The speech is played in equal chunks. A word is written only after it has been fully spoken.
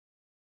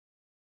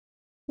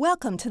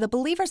Welcome to the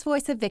Believer's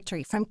Voice of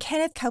Victory from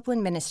Kenneth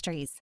Copeland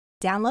Ministries.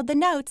 Download the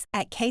notes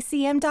at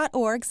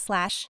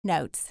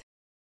kcm.org/notes.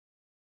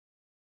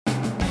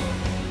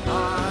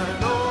 I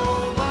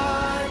know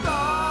my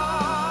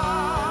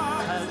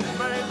God has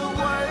made the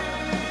way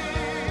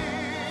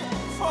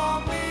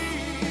for me.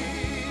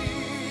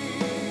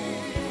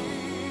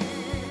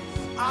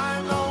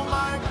 I know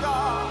my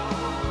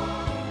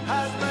God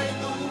has made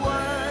the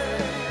way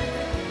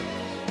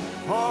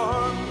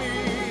for me.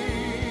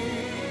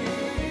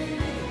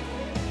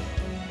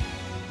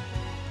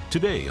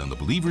 Today on the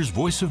Believer's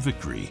Voice of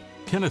Victory,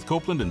 Kenneth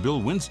Copeland and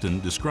Bill Winston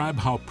describe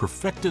how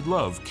perfected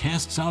love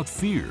casts out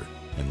fear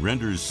and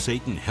renders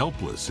Satan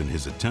helpless in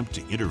his attempt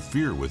to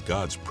interfere with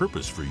God's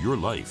purpose for your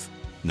life.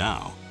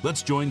 Now,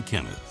 let's join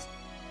Kenneth.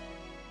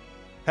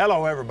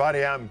 Hello,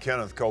 everybody. I'm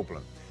Kenneth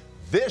Copeland.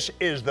 This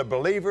is the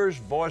Believer's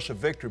Voice of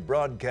Victory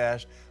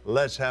broadcast.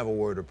 Let's have a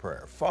word of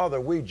prayer. Father,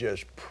 we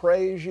just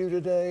praise you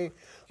today.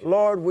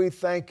 Lord, we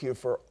thank you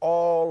for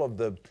all of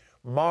the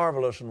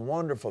marvelous and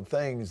wonderful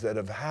things that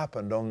have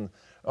happened on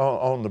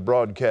the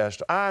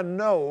broadcast. I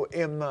know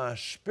in my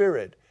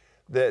spirit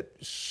that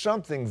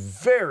something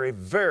very,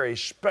 very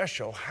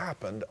special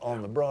happened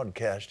on the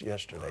broadcast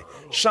yesterday.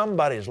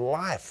 Somebody's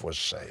life was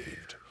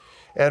saved.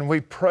 And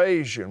we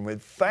praise you and we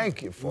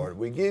thank you for it.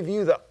 We give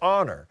you the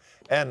honor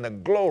and the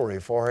glory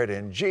for it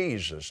in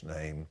Jesus'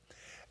 name.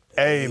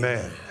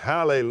 Amen.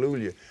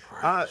 Hallelujah.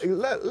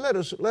 Let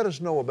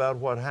us know about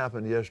what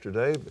happened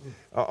yesterday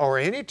or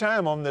any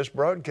time on this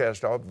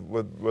broadcast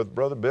with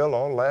Brother Bill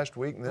all last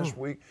week and this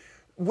week.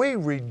 We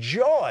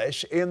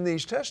rejoice in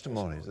these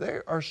testimonies. They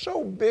are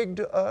so big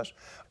to us.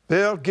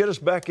 Bill, get us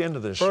back into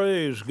this.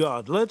 Praise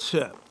God. Let's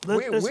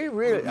we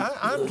really,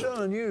 I'm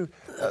telling you,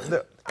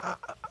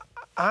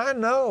 I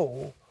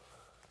know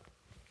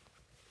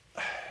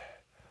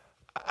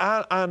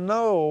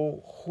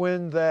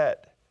when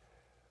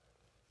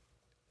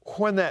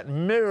that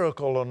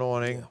miracle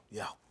anointing.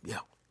 Yeah.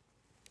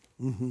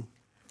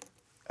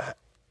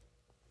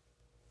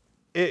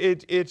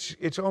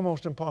 It's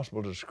almost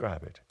impossible to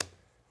describe it.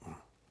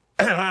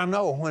 And I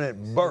know when it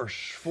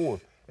bursts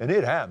forth, and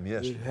it happened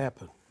yesterday.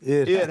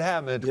 It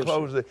happened at the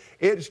close of the,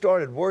 it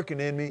started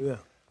working in me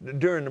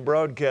during the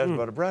broadcast,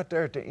 but right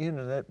there at the end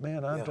of that,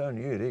 man, I'm telling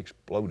you, it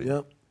exploded.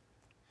 Yep.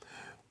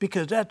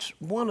 Because that's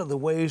one of the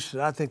ways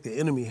that I think the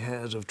enemy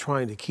has of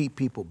trying to keep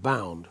people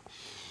bound,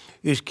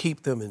 is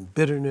keep them in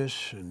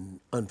bitterness and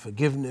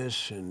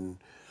unforgiveness and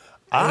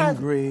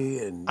angry.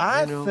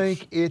 I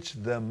think it's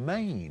the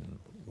main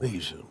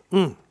reason.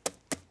 Main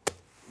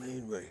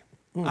way.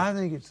 I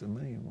think it's the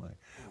main way.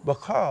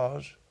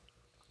 Because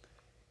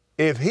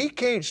if he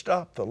can't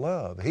stop the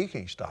love, he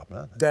can't stop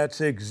nothing.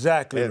 That's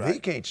exactly right. If he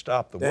can't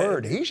stop the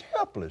word, he's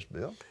helpless,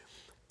 Bill.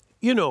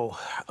 You know,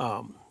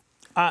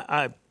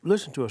 I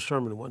listened to a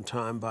sermon one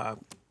time by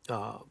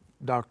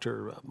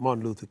Dr.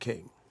 Martin Luther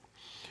King.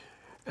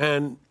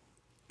 And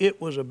it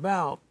was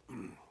about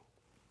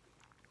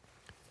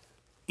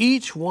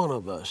each one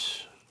of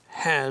us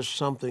has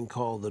something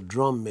called the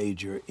drum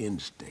major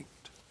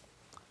instinct,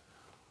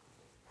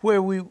 where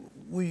we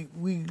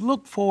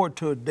look forward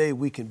to a day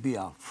we can be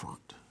out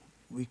front.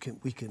 We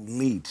can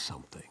lead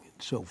something and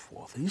so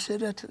forth. He said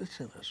that's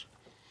in us.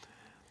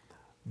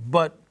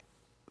 But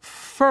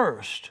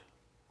first,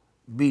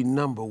 be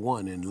number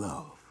one in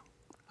love.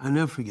 I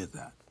never forget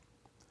that.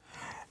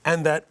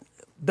 And that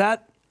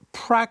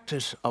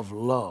practice of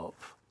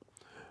love,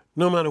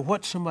 no matter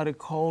what somebody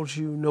calls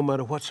you, no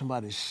matter what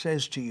somebody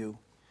says to you,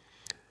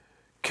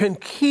 can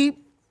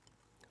keep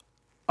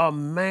a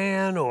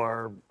man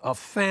or a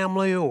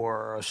family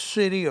or a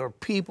city or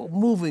people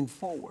moving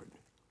forward,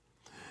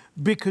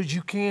 because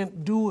you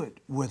can't do it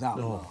without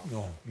love.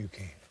 No, you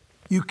can't.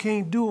 You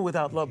can't do it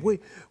without love. We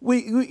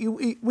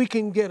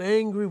can get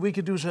angry, we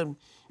can do something,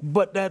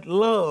 but that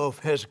love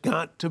has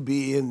got to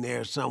be in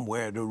there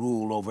somewhere to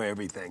rule over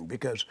everything,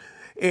 because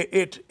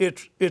it's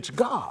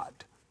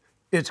God.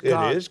 It's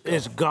God. It is God.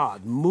 It's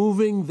God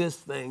moving this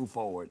thing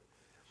forward.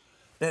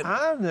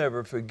 I'll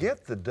never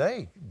forget the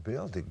day,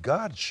 Bill, that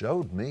God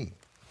showed me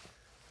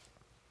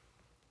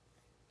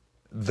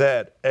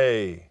that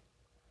a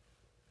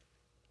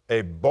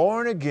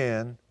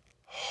born-again,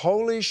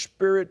 Holy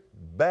Spirit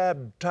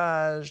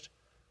baptized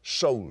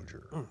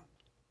soldier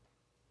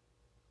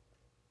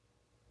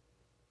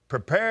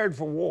prepared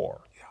for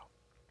war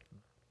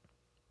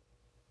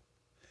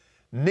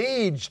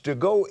needs to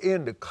go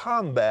into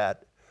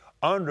combat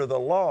under the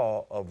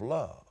law of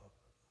love.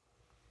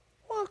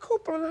 Well,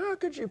 Copeland, how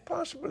could you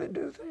possibly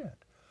do that?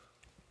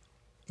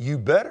 You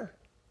better.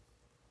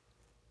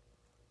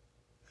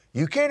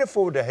 You can't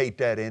afford to hate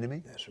that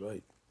enemy. That's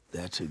right.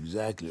 That's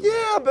exactly right.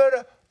 Yeah,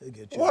 but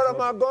what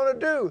am I going to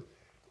do?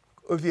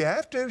 If you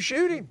have to,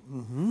 shoot him.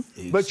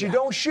 Exactly. But you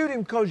don't shoot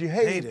him because you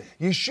hate him.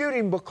 You shoot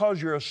him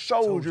because you're a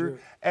soldier.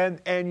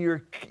 and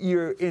you're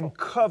in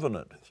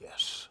covenant.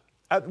 Yes.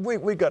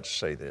 We got to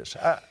say this.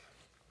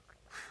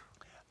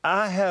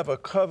 I have a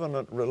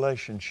covenant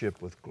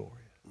relationship with Gloria.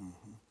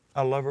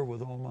 I love her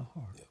with all my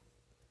heart.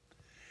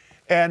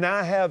 And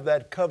I have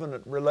that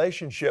covenant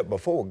relationship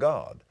before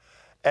God.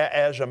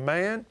 As a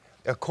man,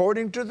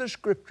 according to the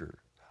Scripture,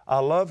 I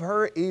love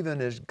her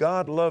even as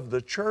God loved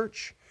the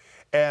church,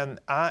 and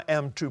I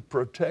am to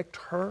protect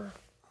her.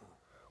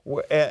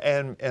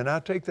 And I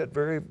take that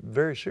very,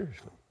 very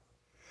seriously.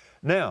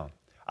 Now,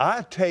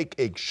 I take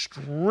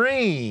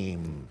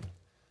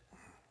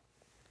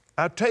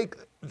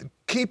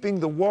keeping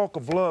the walk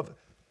of love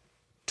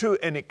to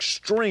an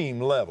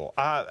extreme level.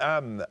 I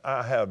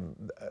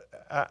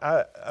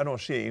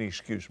don't see any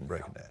excuse in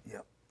breaking that.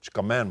 Yep. It's a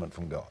commandment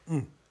from God.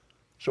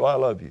 So I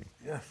love you.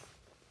 Yes.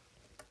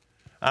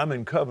 I'm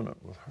in covenant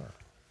with her.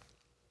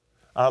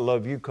 I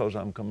love you because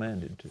I'm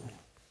commanded to.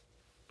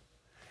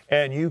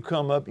 And you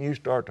come up and you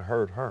start to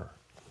hurt her,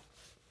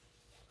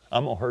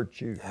 I'm going to hurt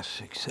you.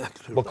 That's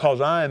exactly because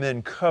I am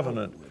in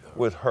covenant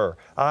with her.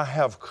 I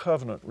have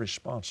covenant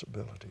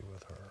responsibility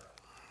with her.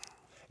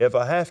 If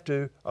I have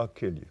to, I'll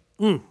kill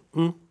you.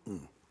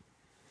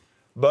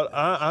 But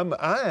I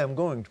am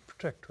going to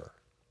protect her.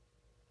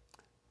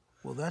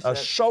 Well, that's a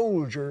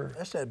soldier.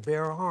 That's that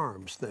bear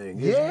arms thing.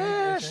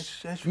 Yes.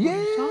 That's what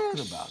he's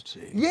talking about,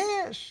 see.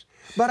 Yes.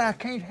 But I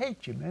can't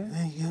hate you, man.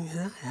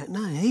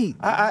 Not hate.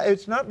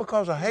 It's not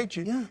because I hate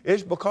you. Yeah.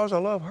 It's because I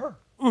love her.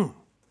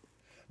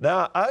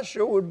 Now, I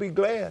sure would be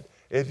glad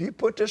if you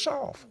put this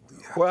off,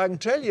 where I can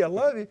tell you I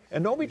love you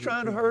and don't be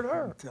trying to hurt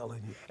her. I'm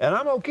telling you. And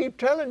I'm going to keep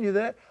telling you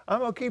that. I'm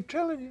going to keep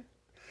telling you.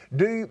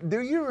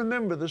 Do you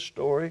remember the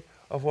story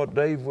of what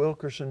Dave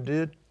Wilkerson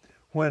did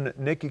when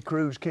Nicky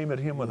Cruz came at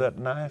him with that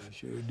knife? I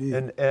sure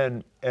did.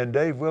 And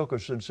Dave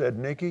Wilkerson said,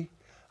 Nicky,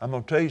 I'm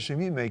going to tell you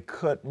something. You may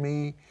cut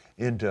me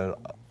into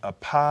a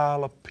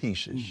pile of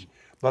pieces,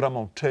 but I'm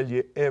going to tell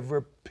you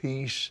every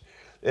piece,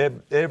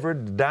 every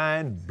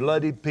dying,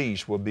 bloody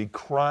piece will be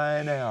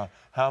crying out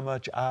how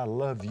much I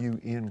love you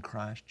in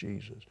Christ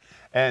Jesus.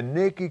 And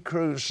Nicky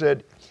Cruz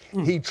said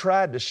he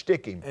tried to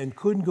stick him. And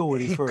couldn't go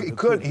any further. He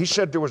couldn't. He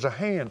said there was a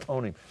hand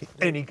on him,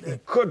 and he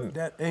couldn't.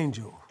 That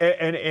angel.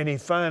 And he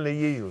finally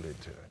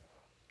yielded to it.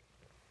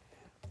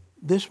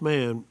 This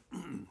man,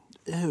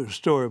 there's a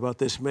story about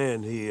this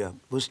man. He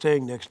was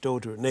staying next door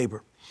to a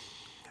neighbor,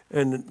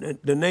 and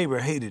the neighbor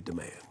hated the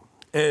man.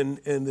 And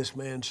this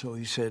man, so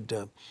he said,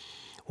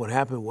 what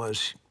happened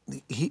was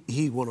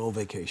he went on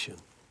vacation.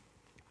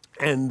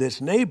 And this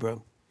neighbor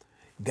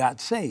got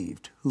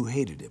saved who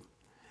hated him.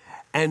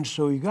 And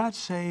so he got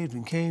saved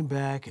and came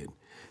back and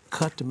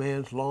cut the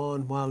man's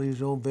lawn while he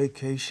was on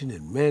vacation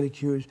and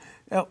manicures,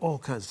 all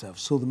kinds of stuff.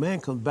 So the man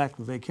comes back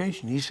from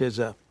vacation. He says,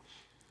 well,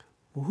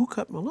 who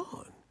cut my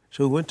lawn?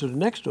 So he went to the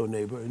next door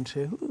neighbor and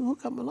said, who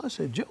cut my lawn? I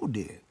said, Joe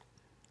did. He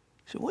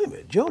said, wait a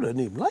minute, Joe doesn't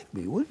even like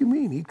me. What do you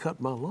mean he cut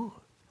my lawn?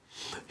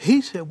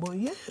 He said, well,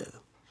 yeah.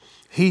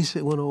 He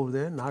went over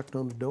there, knocked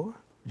on the door.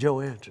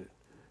 Joe answered.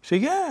 He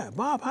said, yeah,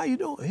 Bob, how you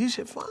doing? He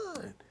said,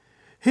 fine.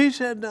 He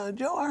said,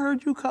 Joe, I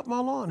heard you cut my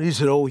lawn. He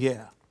said, oh,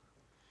 yeah.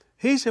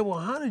 He said, well,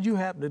 how did you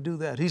happen to do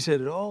that? He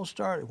said, it all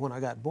started when I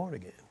got born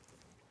again.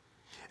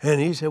 And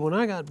he said, when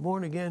I got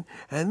born again,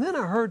 and then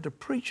I heard the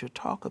preacher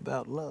talk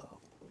about love.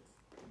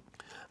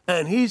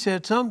 And he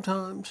said,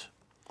 sometimes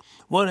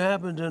what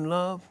happens in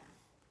love,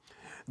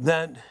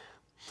 that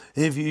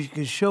if you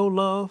can show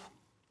love,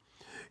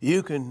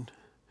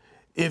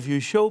 if you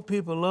show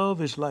people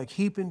love, it's like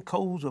heaping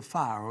coals of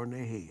fire on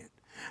their head.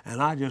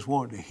 And I just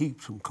wanted to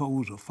heap some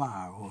coals of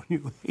fire on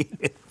your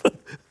head.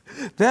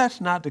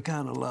 That's not the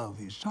kind of love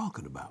he's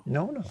talking about.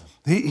 No.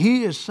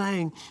 He is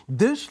saying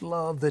this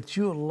love that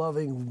you're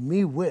loving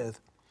me with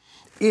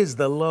is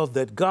the love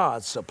that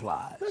God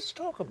supplies. Let's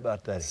talk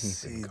about that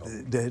heaping coal.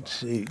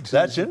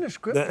 That's in the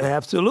Scripture.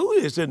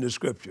 Absolutely, it's in the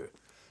Scripture.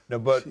 No,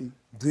 but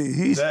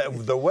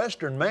the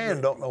Western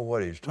man don't know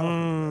what he's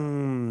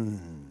talking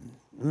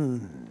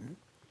about.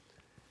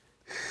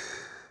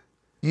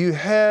 You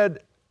had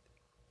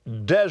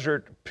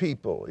desert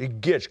people. It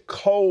gets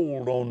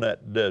cold on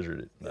that desert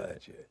at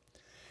night.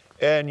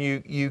 And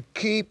you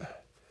keep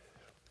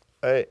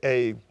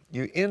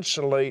you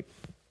insulate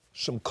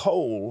some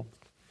coal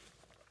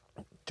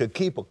to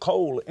keep a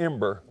coal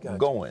ember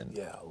going.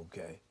 Yeah,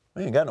 okay.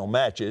 We ain't got no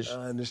matches.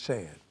 I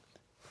understand.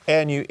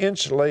 And you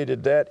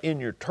insulated that in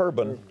your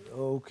turbine.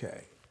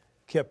 Okay.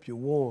 Kept you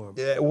warm.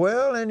 Yeah,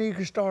 well, and you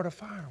could start a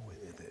fire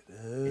with it.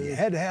 You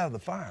had to have the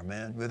fire,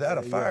 man. Without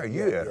a fire,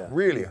 you're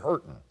really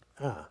hurting.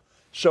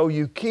 So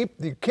you keep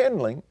the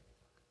kindling,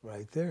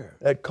 right there,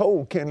 that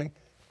coal kindling,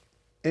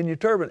 in your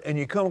turbine, and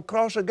you come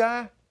across a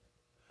guy,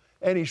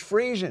 and he's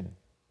freezing.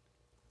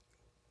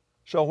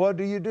 So what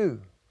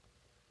do?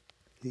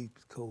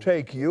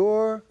 Take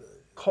your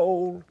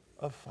coal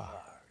of fire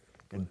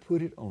and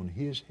put it on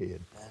his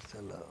head. That's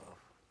the love,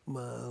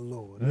 my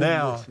Lord.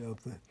 Now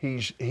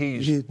he's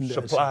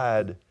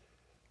supplied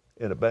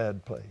in a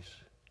bad place.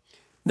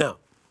 Now,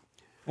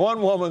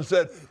 one woman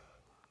said,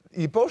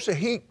 you're supposed to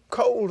heap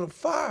coals of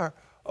fire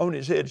on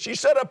his head. She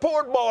said, I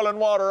poured boiling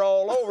water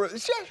all over it.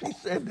 She actually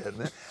said that,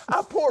 man.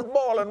 I poured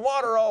boiling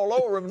water all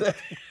over him.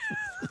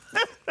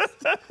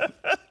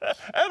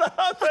 And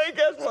I think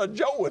that's what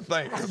Joe would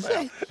think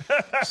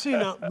about. See,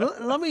 now,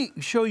 let me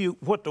show you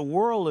what the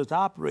world is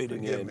operating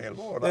Forgive in. me,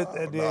 Lord,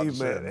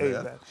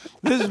 Amen.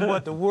 This is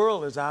what the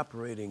world is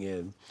operating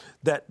in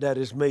that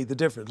has made the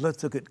difference.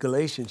 Let's look at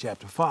Galatians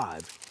chapter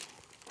 5.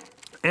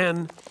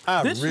 And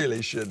I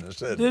really shouldn't have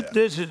said that.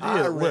 This is,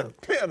 I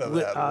repent of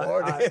that,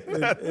 Lord.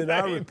 And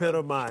I repent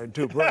of mine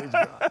too, praise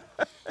God.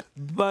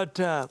 But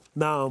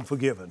now I'm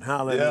forgiven.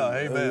 Hallelujah.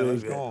 Yeah, amen.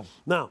 Let's go on.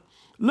 Now,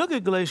 look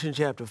at Galatians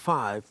chapter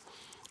 5,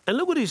 and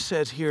look what he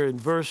says here in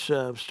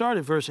start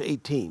at verse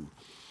 18.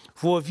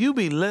 For if you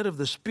be led of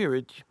the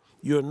Spirit,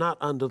 you're not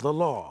under the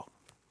law.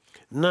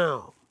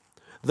 Now,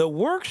 the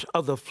works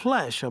of the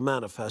flesh are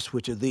manifest,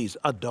 which are these: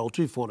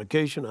 adultery,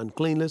 fornication,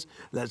 uncleanness,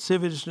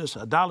 lasciviousness,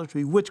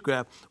 idolatry,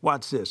 witchcraft.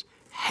 Watch this: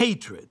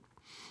 hatred,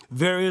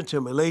 variance,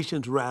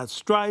 emulations, wrath,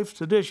 strife,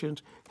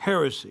 seditions,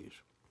 heresies,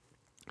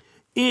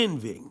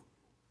 envying,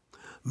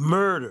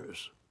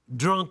 murders,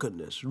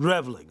 drunkenness,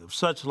 reveling, of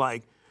such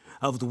like,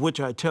 of the which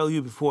I tell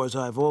you before, as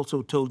I have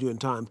also told you in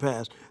time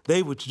past,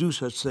 they which do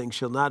such things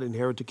shall not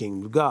inherit the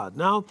kingdom of God.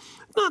 Now,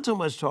 not so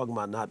much talking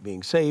about not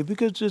being saved,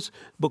 because this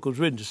book was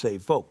written to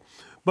save folk.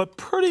 But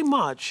pretty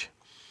much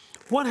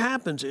what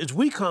happens is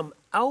we come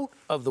out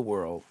of the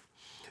world,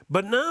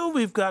 but now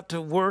we've got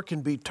to work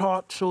and be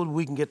taught so that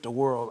we can get the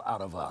world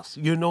out of us.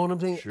 You know what I'm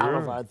saying? Sure. Out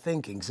of our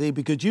thinking, see?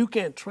 Because you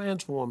can't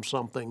transform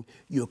something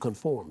you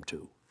conform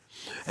to.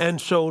 And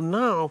so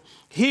now,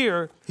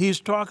 here, he's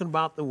talking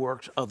about the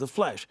works of the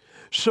flesh.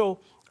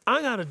 So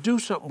I got to do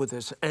something with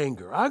this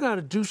anger. I got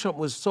to do something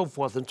with so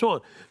forth and so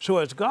on. So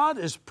as God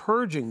is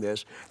purging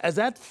this, as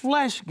that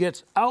flesh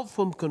gets out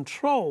from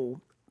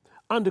control,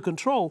 under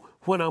control,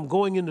 when I'm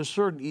going into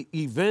certain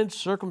events,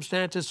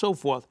 circumstances, so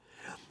forth,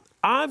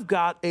 I've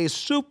got a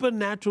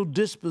supernatural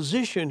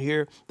disposition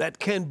here that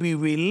can be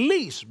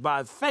released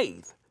by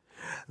faith,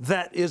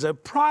 that is a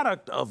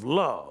product of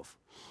love,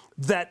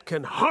 that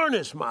can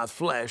harness my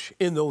flesh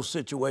in those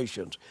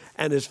situations,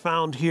 and is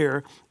found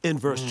here in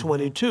verse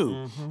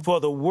 22. For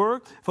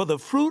the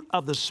fruit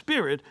of the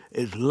Spirit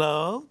is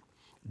love,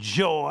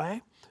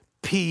 joy,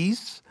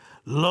 peace,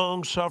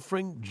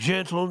 long-suffering,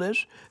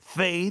 gentleness,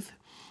 faith,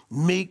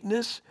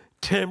 meekness,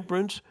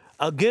 temperance.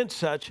 Against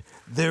such,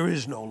 there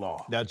is no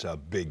law. That's a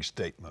big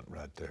statement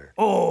right there.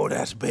 Oh,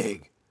 that's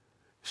big.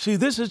 See,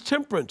 this is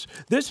temperance.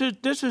 This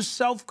is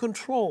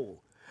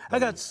self-control. I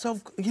got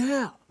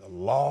The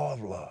law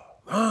of love.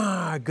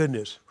 Ah,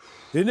 goodness.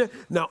 Isn't it?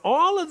 Now,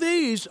 all of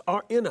these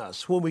are in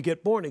us when we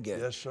get born again.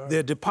 Yes, sir.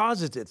 They're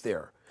deposited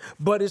there.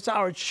 But it's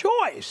our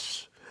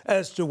choice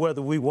as to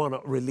whether we want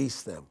to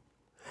release them.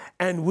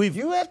 And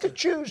You have to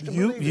choose to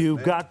believe it, You've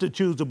man. got to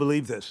choose to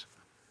believe this.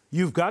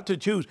 You've got to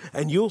choose,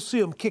 and you'll see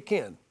them kick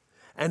in.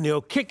 And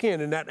they'll kick in,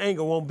 and that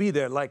anger won't be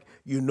there like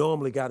you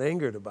normally got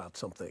angered about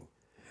something.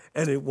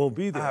 And it won't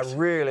be there. I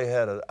really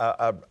had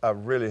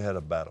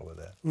a battle with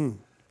that.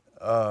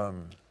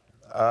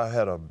 I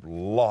had a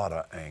lot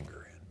of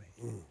anger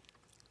in me.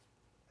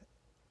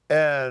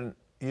 And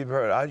you've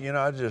heard, I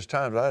would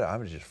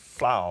just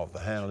fly off the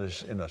handle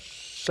just in a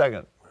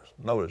second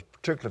notice,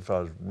 particularly if I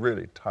was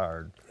really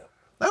tired.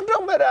 I'm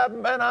talking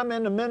about, I'm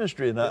in the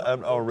ministry and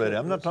I'm already.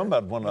 I'm not talking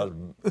about when I was,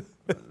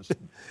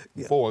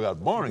 before I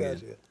got born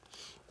again.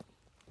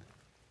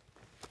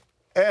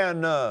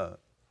 And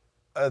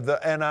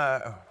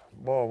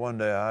one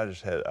day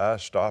I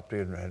stopped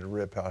it and had to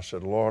rip. I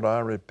said, Lord, I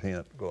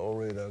repent.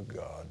 Glory to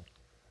God.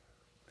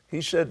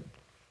 He said,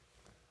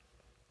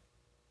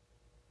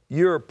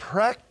 you're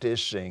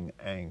practicing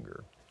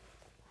anger.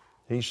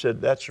 He said,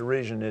 that's the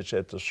reason it's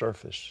at the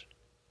surface.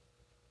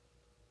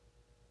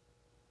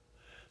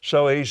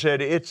 So he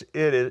said,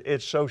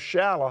 it's so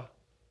shallow,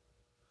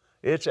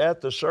 it's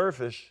at the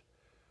surface,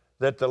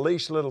 that the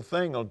least little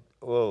thing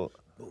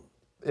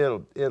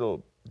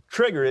it'll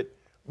trigger it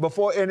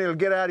and it'll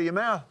get out of your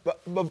mouth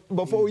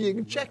before you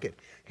can check it.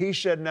 He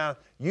said, now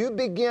you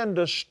begin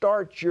to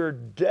start your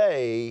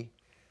day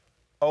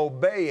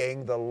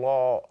obeying the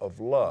law of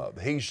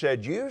love. He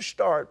said, you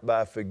start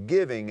by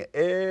forgiving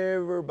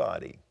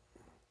everybody.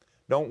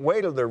 Don't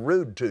wait till they're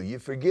rude to you.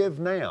 Forgive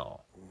now.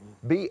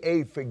 Be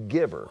a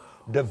forgiver.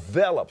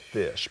 Develop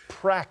this.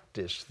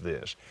 Practice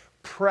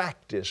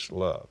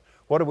love.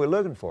 What are we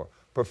looking for?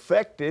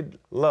 Perfected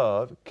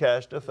love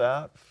casteth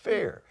out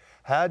fear.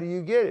 How do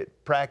you get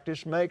it?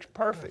 Practice makes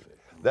perfect.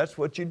 That's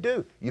what you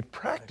do. You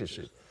practice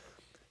it.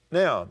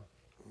 Now,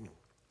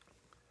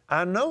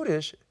 I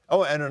notice,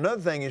 and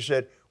another thing you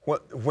said,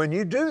 when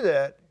you do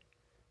that,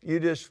 you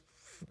just,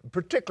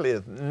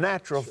 particularly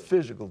natural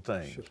physical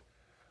things,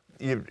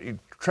 you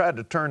tried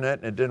to turn that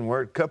and it didn't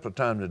work. A couple of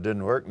times it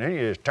didn't work, and then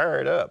you just tear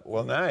it up.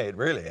 Well, now it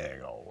really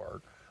ain't gonna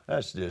work.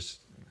 That's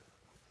just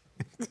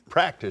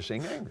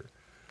practicing anger.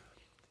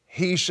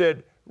 He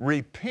said,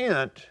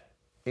 repent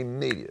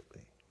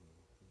immediately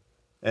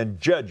and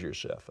judge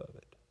yourself of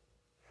it.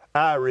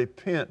 I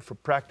repent for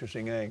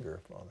practicing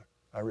anger, Father.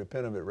 I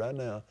repent of it right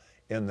now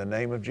in the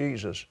name of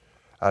Jesus.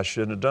 I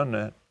shouldn't have done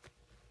that,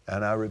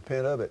 and I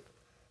repent of it,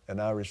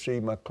 and I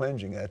receive my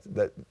cleansing.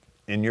 That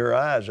in your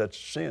eyes, that's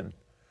sin.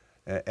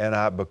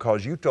 And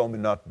because you told me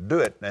not to do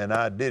it, and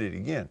I did it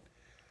again.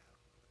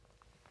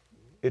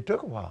 It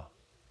took a while.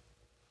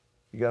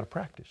 You got to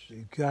practice.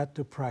 You got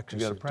to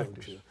practice. You got it, to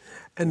practice. don't you?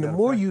 And the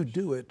more you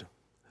do it,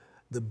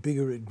 the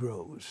bigger it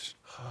grows.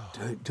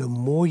 The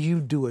more you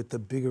do it, the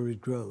bigger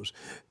it grows.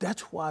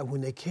 That's why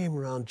when they came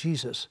around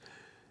Jesus,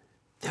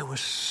 there was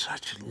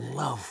such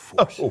love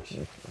for us.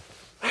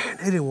 Man,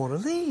 they didn't want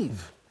to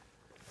leave.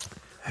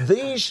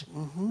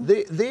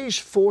 These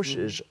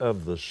forces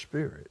of the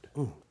Spirit,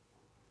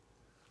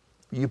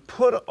 you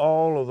put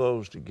all of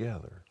those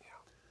together.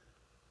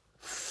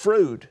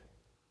 Fruit.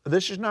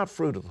 This is not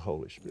fruit of the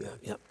Holy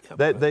Spirit.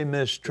 They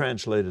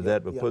mistranslated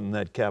that by putting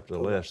that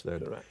capital S there.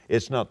 Correct.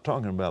 It's not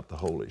talking about the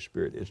Holy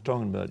Spirit. It's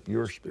talking about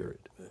your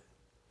spirit.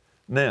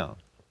 Now,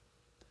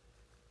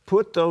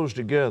 put those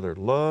together: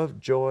 love,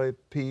 joy,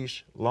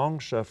 peace,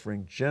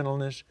 long-suffering,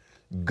 gentleness,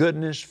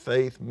 goodness,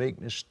 faith,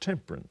 meekness,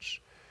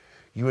 temperance.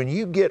 When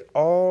you get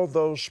all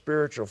those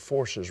spiritual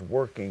forces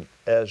working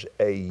as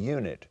a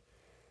unit,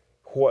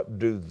 what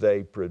do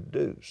they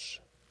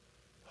produce?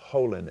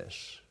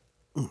 Holiness.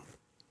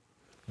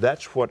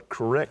 That's what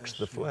corrects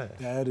the flesh.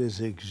 That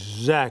is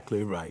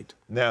exactly right.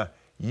 Now,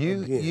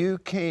 you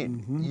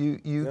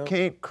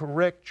can't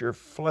correct your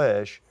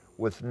flesh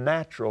with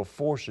natural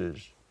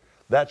forces.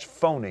 That's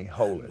phony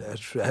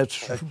holiness.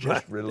 That's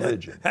just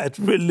religion. That's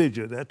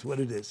religion. That's what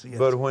it is. Yes.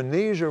 But when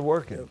these are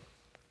working,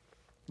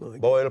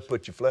 boy, it'll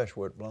put your flesh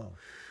where it belongs.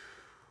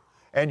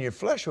 And your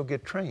flesh will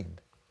get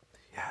trained.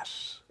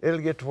 Yes. It'll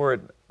get to where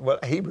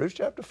Hebrews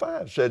chapter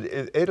 5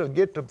 said it'll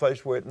get to a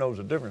place where it knows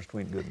the difference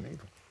between good and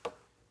evil.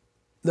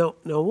 Now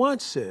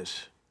watch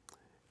this.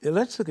 Now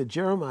let's look at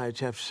Jeremiah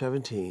chapter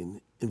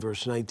 17 in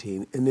verse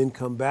 19 and then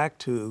come back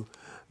to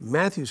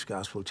Matthew's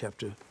Gospel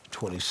chapter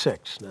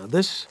 26. Now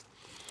this,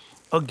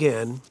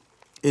 again,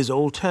 is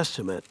Old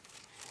Testament,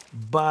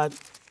 but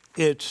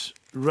it's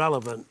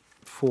relevant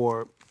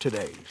for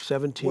today.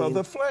 17. Well,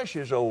 the flesh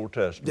is Old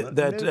Testament.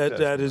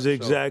 That is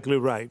exactly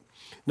right.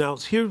 Now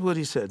here's what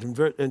he said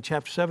in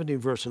chapter 17,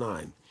 verse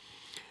 9.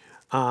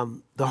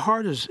 The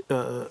heart is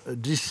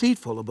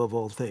deceitful above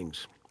all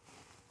things,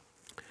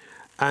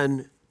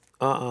 and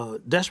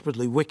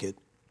desperately wicked.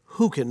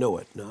 Who can know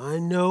it? Now, I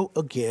know,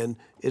 again,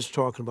 it's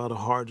talking about a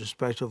heart,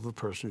 especially of a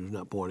person who's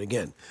not born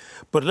again.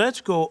 But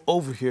let's go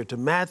over here to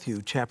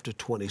Matthew chapter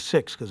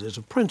 26, because there's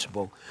a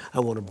principle I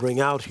want to bring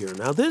out here.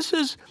 Now, this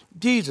is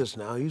Jesus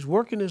now. He's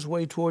working his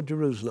way toward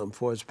Jerusalem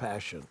for his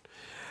passion.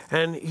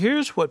 And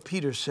here's what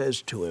Peter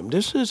says to him.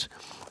 This is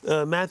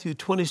Matthew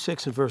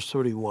 26 and verse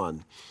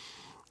 31.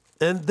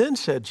 And then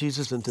said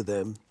Jesus unto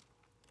them,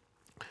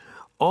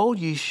 all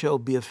ye shall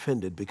be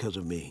offended because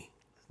of me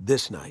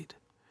this night.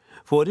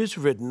 For it is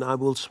written, I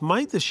will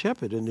smite the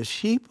shepherd, and the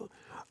sheep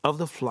of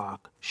the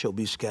flock shall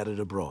be scattered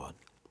abroad.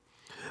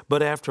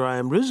 But after I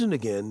am risen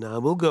again, I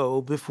will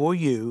go before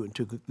you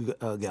into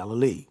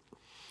Galilee.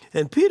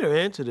 And Peter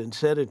answered and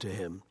said unto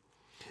him,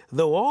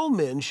 though all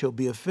men shall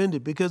be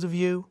offended because of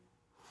you,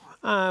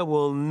 I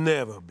will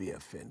never be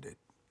offended.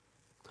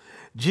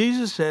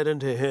 Jesus said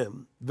unto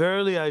him,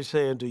 verily I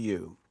say unto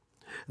you,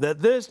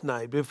 that this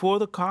night before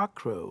the cock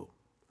crow,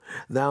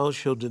 thou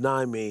shalt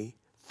deny me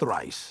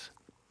thrice.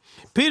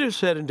 Peter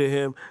said unto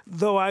him,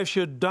 though I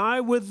should die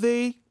with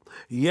thee,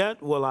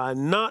 yet will I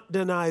not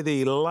deny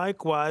thee.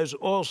 Likewise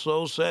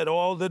also said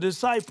all the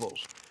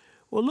disciples.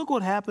 Well, look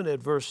what happened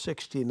at verse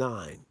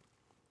 69.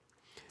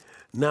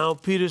 Now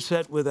Peter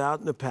sat without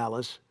in the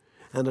palace,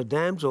 and a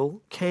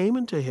damsel came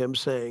unto him,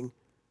 saying,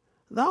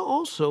 thou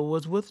also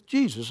was with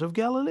Jesus of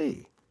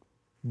Galilee.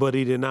 But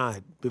he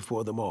denied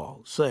before them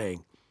all,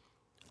 saying,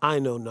 I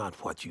know not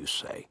what you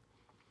say.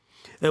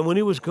 And when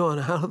he was gone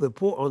out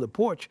of on the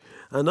porch,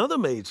 another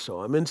maid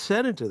saw him and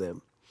said unto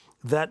them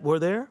that were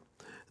there,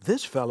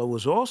 this fellow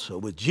was also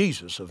with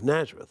Jesus of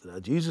Nazareth. Now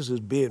Jesus is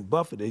being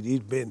buffeted.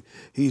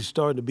 He's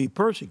starting to be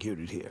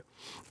persecuted here.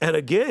 And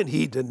again,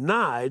 he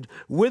denied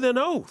with an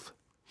oath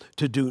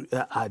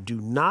I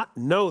do not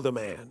know the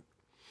man.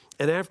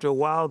 And after a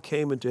while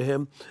came unto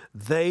him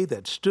they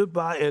that stood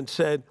by and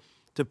said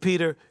to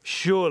Peter,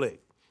 surely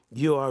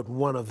you art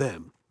one of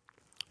them,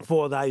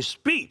 for thy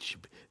speech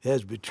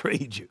has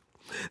betrayed you.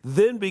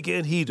 Then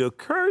began he to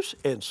curse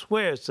and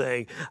swear,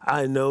 saying,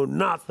 I know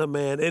not the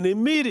man. And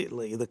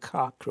immediately the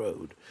cock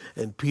crowed.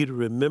 And Peter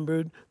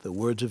remembered the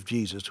words of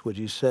Jesus, which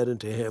he said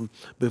unto him,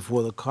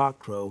 before the cock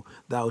crow,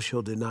 thou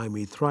shalt deny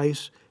me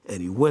thrice.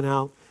 And he went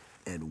out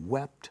and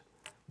wept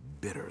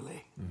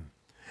bitterly.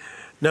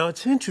 Now,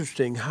 it's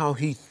interesting how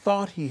he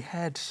thought he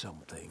had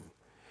something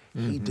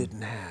he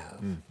didn't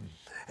have.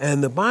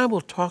 And the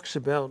Bible talks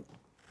about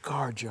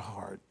guard your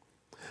heart,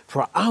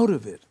 for out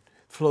of it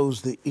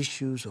flows the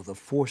issues of the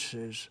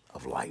forces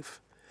of life.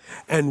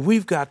 And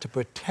we've got to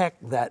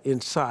protect that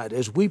inside.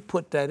 As we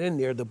put that in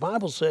there, the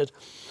Bible says,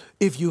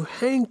 if you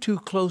hang too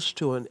close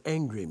to an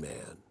angry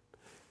man,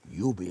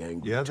 you'll be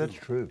angry too. Yeah, that's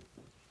true.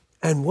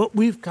 And what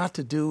we've got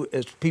to do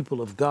as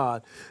people of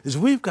God is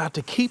we've got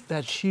to keep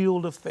that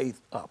shield of faith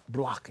up,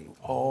 blocking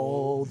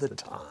all the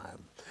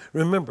time.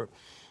 Remember,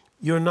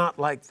 you're not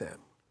like them.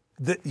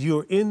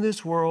 You're in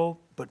this world,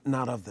 but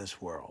not of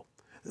this world.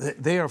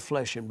 They are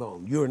flesh and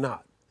bone. You're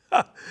not.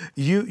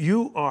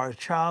 You are a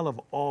child of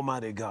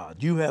Almighty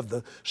God. You have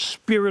the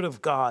Spirit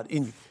of God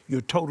in you.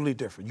 You're totally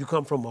different. You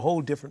come from a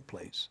whole different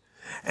place.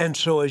 And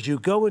so as you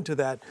go into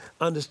that,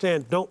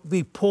 understand, don't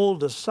be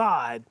pulled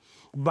aside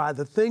by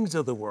the things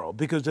of the world,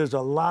 because there's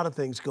a lot of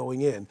things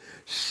going in.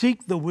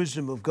 Seek the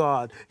wisdom of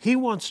God. He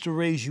wants to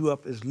raise you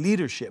up as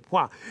leadership.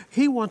 Why?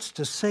 He wants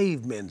to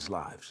save men's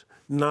lives,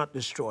 not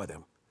destroy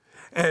them.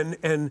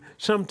 And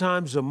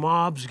sometimes the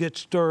mobs get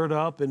stirred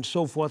up and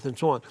so forth and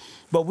so on.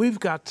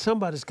 But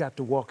somebody's got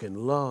to walk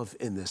in love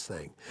in this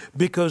thing,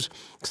 because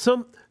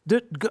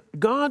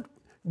God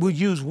will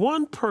use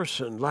one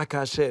person, like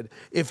I said,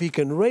 if he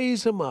can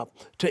raise them up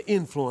to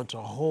influence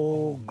a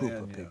whole group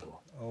of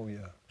people. Oh,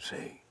 yeah.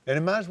 See? And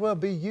it might as well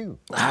be you.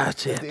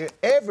 That's it.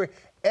 Every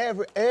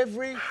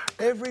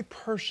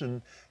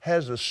person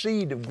has a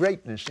seed of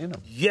greatness in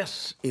them.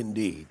 Yes,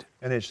 indeed.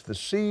 And it's the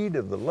seed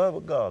of the love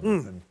of God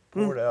that's been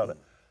poured out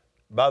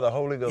by the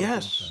Holy Ghost.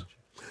 Yes.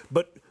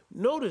 But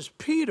notice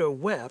Peter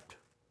wept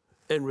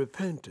and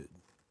repented.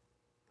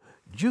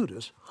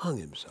 Judas hung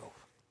himself.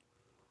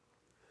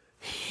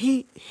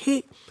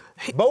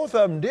 Both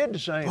of them did the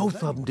same thing.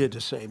 Both of them did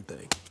the same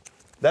thing.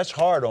 That's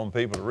hard on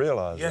people to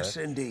realize that. Yes,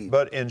 indeed.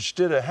 But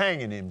instead of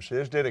hanging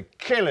himself, instead of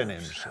killing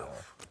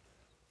himself,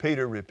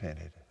 Peter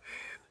repented.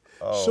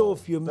 Oh, so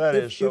if you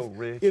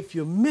rich. If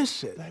you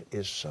miss it, that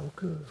is so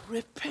good.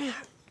 Repent.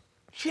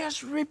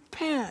 Just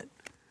repent.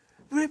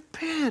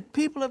 Repent.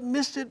 People have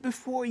missed it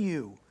before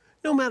you.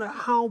 No matter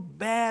how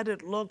bad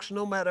it looks,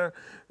 no matter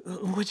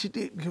what you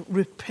did,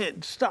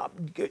 repent. Stop.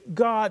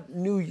 God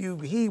knew you.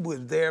 He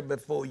was there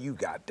before you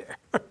got there.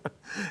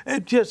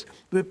 And just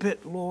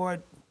repent,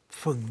 Lord,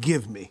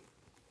 forgive me.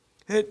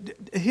 And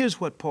here's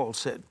what Paul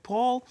said.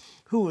 Paul,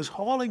 who was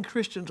hauling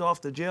Christians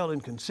off the jail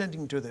and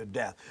consenting to their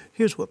death,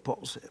 here's what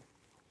Paul said.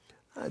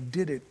 I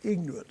did it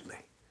ignorantly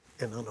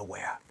and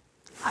unaware.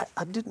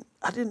 I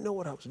didn't know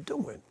what I was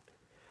doing.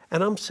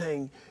 And I'm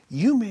saying,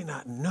 you may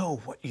not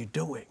know what you're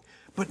doing,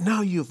 but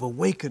now you've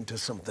awakened to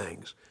some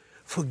things.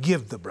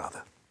 Forgive the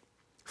brother.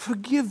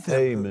 Forgive them.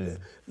 Amen.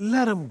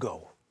 Let them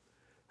go.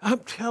 I'm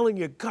telling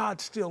you,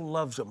 God still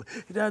loves them.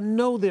 And I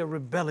know they're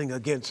rebelling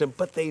against him,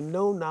 but they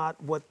know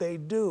not what they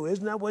do.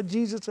 Isn't that what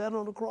Jesus said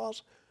on the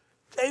cross?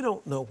 They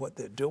don't know what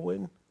they're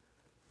doing.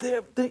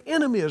 The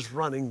enemy is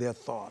running their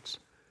thoughts.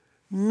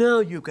 Now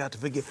you've got to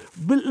forgive.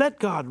 But let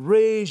God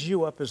raise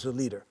you up as a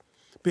leader,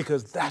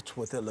 because that's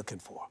what they're looking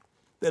for.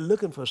 They're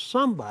looking for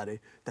somebody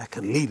that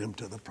can lead them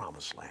to the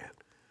promised land.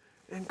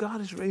 And God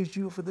has raised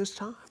you for this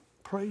time.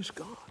 Praise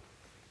God.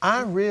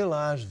 I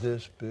realized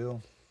this,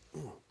 Bill,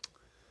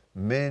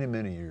 many,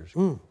 many years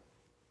ago.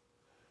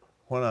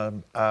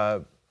 When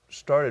I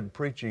started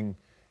preaching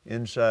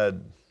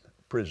inside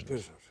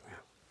prisons.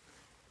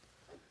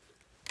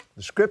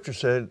 The scripture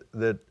said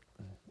that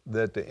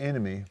the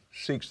enemy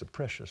seeks the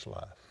precious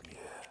life.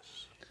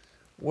 Yes.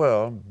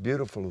 Well,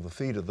 beautiful are the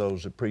feet of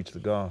those that preach the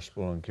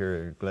gospel and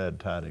carry glad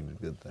tidings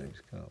of good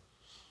things come.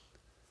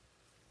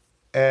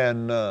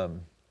 And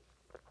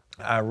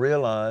I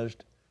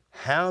realized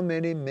how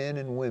many men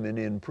and women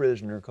in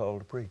prison are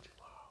called to preach.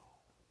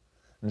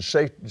 And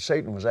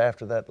Satan was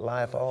after that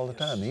life all the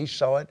time. He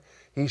saw it.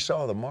 He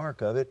saw the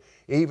mark of it.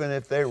 Even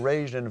if they're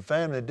raised in a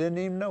family that didn't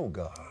even know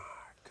God.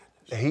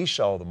 He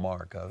saw the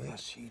mark of it.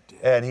 Yes, he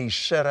did. And he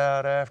set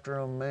out after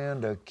them,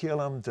 man, to kill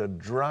them, to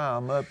dry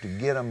them up, to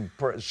get them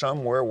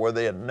somewhere where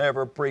they had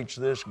never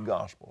preached this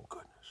gospel.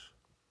 Goodness.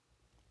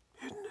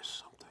 Isn't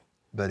this something?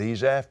 But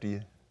he's after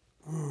you.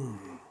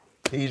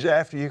 He's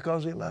after you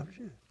because he loves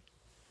you.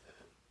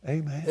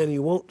 Amen. And he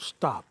won't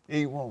stop.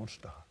 He won't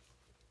stop.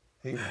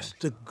 He That's won't.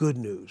 the good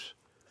news.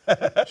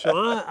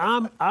 So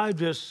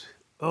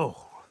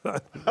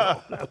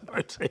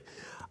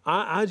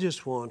I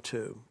just want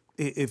to,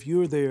 if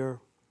you're there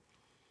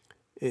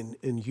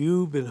and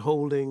you've been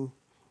holding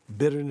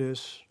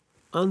bitterness,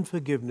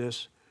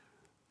 unforgiveness,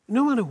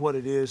 no matter what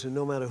it is and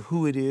no matter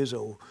who it is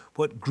or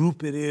what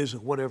group it is or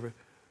whatever,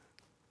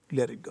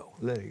 let it go.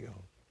 Let it go.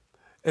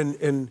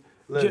 And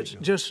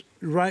just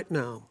right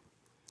now,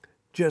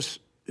 just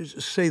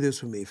say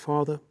this with me.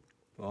 Father,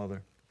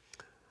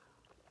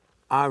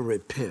 I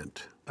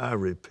repent. I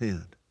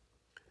repent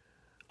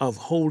of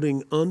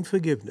holding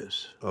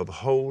unforgiveness. Of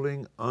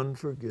holding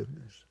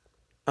unforgiveness.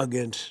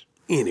 Against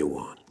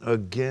anyone.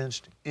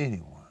 Against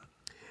anyone.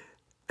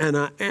 And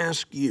I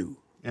ask you.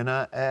 And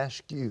I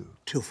ask you.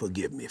 To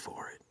forgive me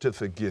for it. To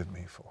forgive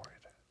me for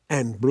it.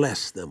 And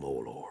bless them, O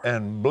Lord.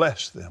 And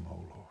bless them, O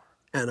Lord.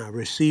 And I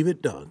receive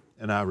it done.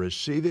 And I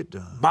receive it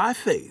done. By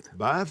faith.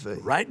 By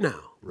faith. Right now.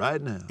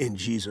 Right now. In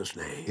Jesus'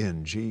 name.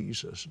 In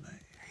Jesus'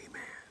 name.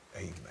 Amen.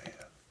 Amen.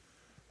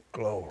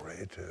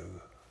 Glory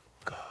to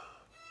God.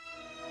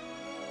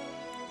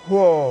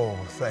 Whoa,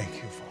 thank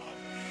you, Father.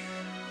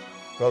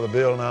 Brother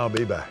Bill and I'll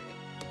be back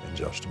in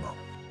just a moment.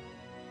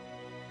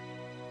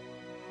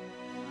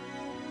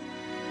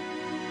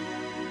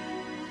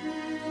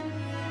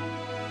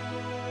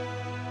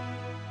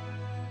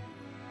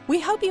 We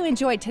hope you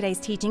enjoyed today's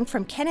teaching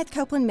from Kenneth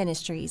Copeland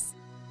Ministries.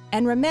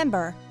 And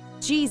remember,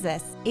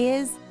 Jesus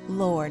is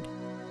Lord.